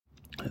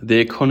The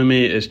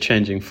economy is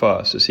changing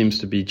fast. It seems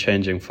to be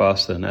changing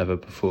faster than ever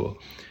before.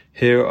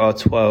 Here are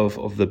 12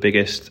 of the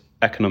biggest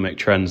economic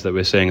trends that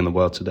we're seeing in the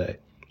world today.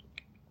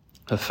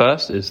 The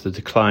first is the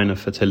decline of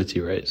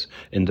fertility rates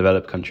in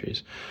developed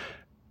countries.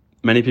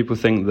 Many people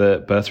think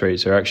that birth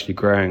rates are actually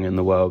growing in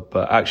the world,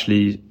 but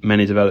actually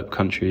many developed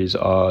countries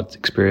are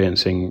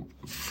experiencing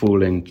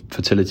falling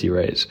fertility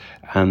rates,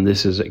 and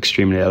this is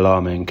extremely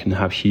alarming, can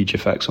have huge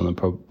effects on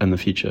in the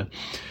future.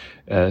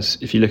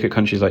 If you look at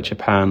countries like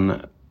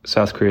Japan,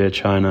 South Korea,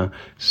 China,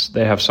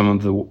 they have some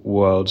of the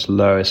world's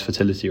lowest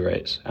fertility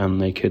rates,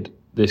 and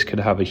this could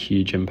have a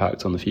huge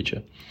impact on the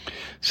future.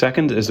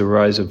 Second is the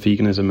rise of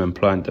veganism and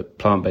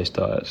plant-based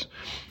diets.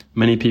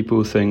 Many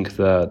people think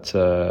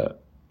that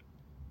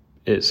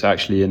it's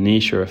actually a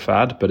niche or a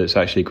fad, but it's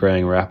actually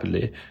growing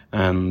rapidly.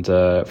 And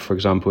for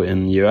example,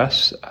 in the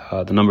US,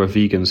 the number of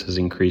vegans has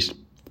increased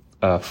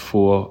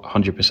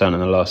 400% in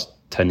the last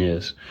 10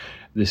 years.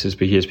 This is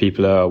because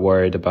people are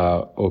worried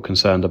about or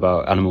concerned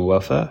about animal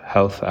welfare,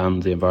 health,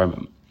 and the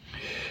environment.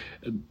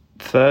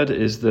 Third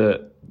is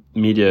that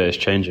media is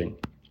changing.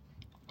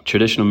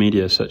 Traditional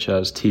media such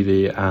as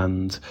TV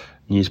and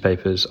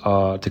newspapers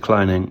are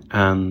declining,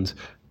 and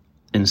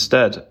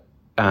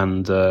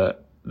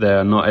they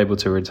are not able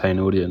to retain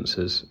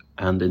audiences.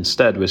 And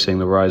instead, we're seeing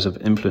the rise of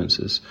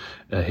influencers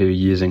who are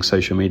using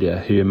social media,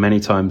 who many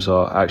times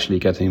are actually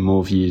getting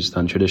more views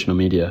than traditional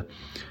media.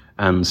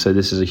 And so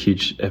this is a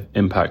huge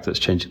impact that's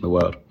changing the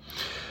world.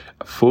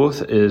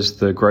 Fourth is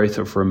the growth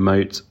of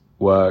remote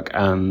work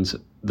and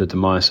the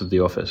demise of the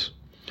office.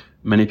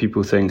 Many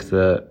people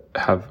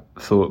have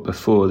thought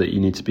before that you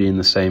need to be in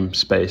the same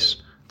space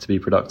to be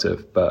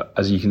productive. But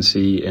as you can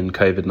see in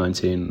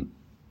COVID-19,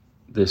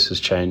 this has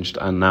changed.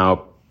 And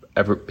now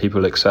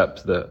people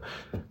accept that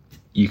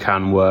you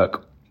can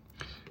work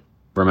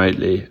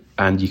remotely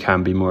and you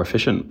can be more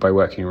efficient by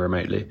working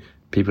remotely.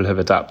 People have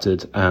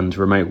adapted, and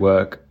remote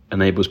work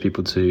enables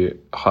people to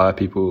hire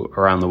people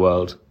around the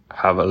world,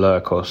 have a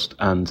lower cost,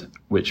 and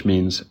which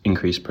means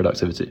increased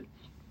productivity.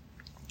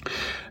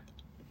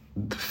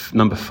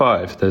 Number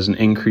 5, there's an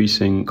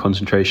increasing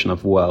concentration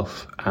of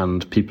wealth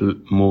and people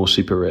more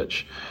super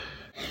rich.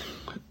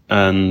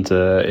 And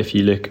if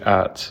you look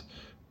at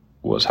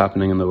what's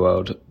happening in the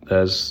world,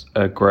 there's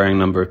a growing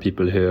number of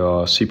people who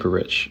are super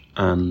rich,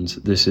 and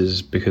this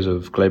is because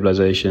of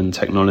globalization,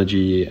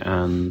 technology,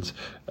 and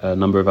a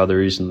number of other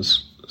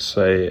reasons.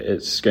 So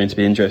it's going to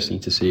be interesting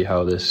to see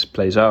how this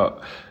plays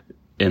out.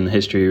 In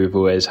history, we've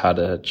always had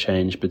a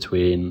change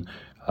between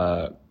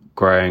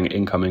growing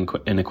income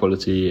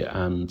inequality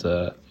and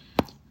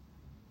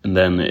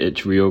then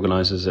it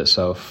reorganizes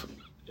itself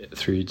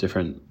through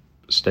different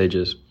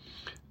stages.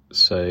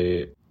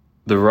 So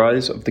the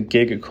rise of the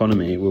gig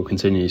economy will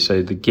continue.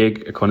 So the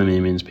gig economy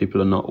means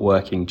people are not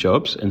working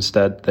jobs.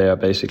 Instead, they are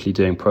basically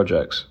doing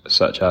projects,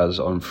 such as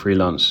on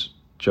freelance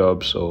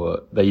jobs,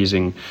 or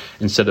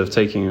instead of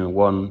taking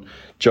one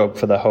job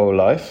for their whole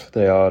life,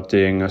 they are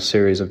doing a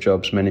series of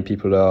jobs. Many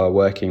people are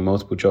working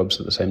multiple jobs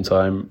at the same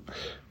time,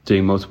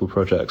 doing multiple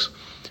projects.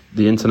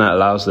 The internet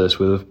allows this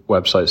with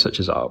websites such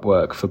as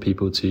Upwork for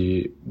people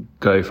to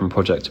go from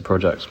project to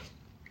project,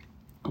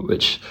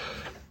 which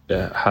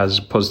has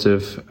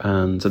positive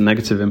and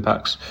negative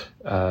impacts.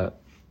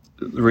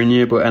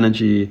 Renewable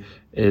energy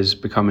is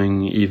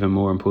becoming even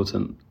more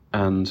important.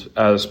 And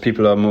as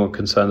people are more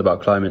concerned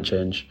about climate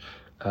change,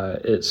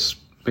 it's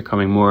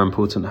becoming more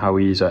important how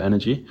we use our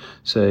energy.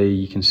 So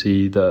you can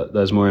see that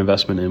there's more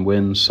investment in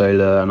wind,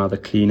 solar, and other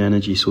clean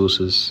energy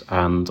sources,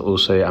 and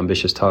also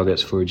ambitious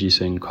targets for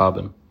reducing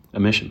carbon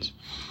emissions.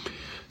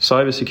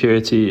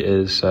 Cybersecurity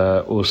is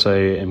also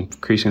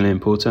increasingly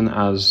important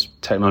as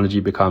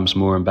technology becomes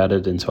more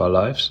embedded into our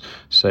lives.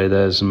 So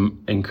there's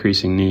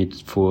increasing need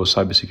for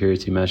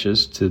cybersecurity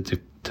measures to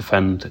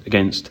defend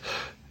against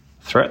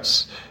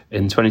threats.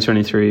 In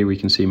 2023, we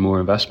can see more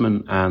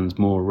investment and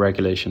more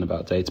regulation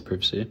about data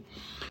privacy.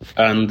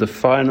 And the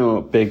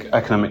final big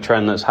economic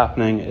trend that's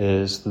happening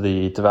is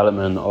the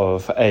development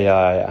of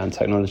AI and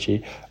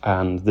technology.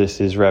 And this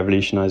is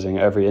revolutionizing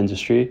every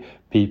industry.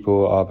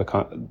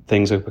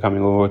 Things are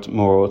becoming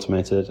more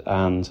automated,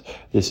 and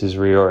this is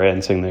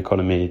reorienting the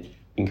economy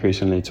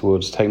increasingly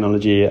towards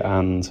technology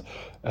and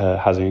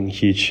having a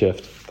huge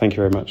shift. Thank you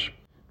very much.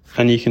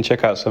 And you can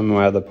check out some of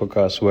my other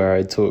podcasts where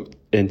I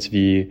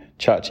interview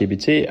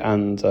ChatGPT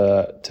and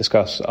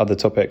discuss other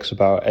topics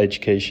about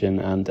education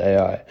and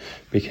AI,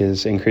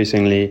 because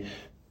increasingly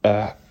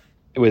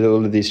with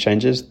all of these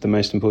changes, the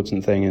most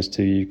important thing is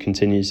to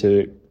continue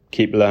to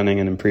keep learning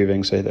and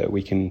improving so that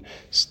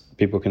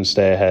people can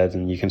stay ahead,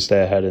 and you can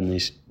stay ahead in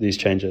these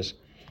changes.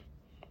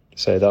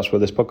 So that's what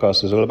this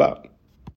podcast is all about.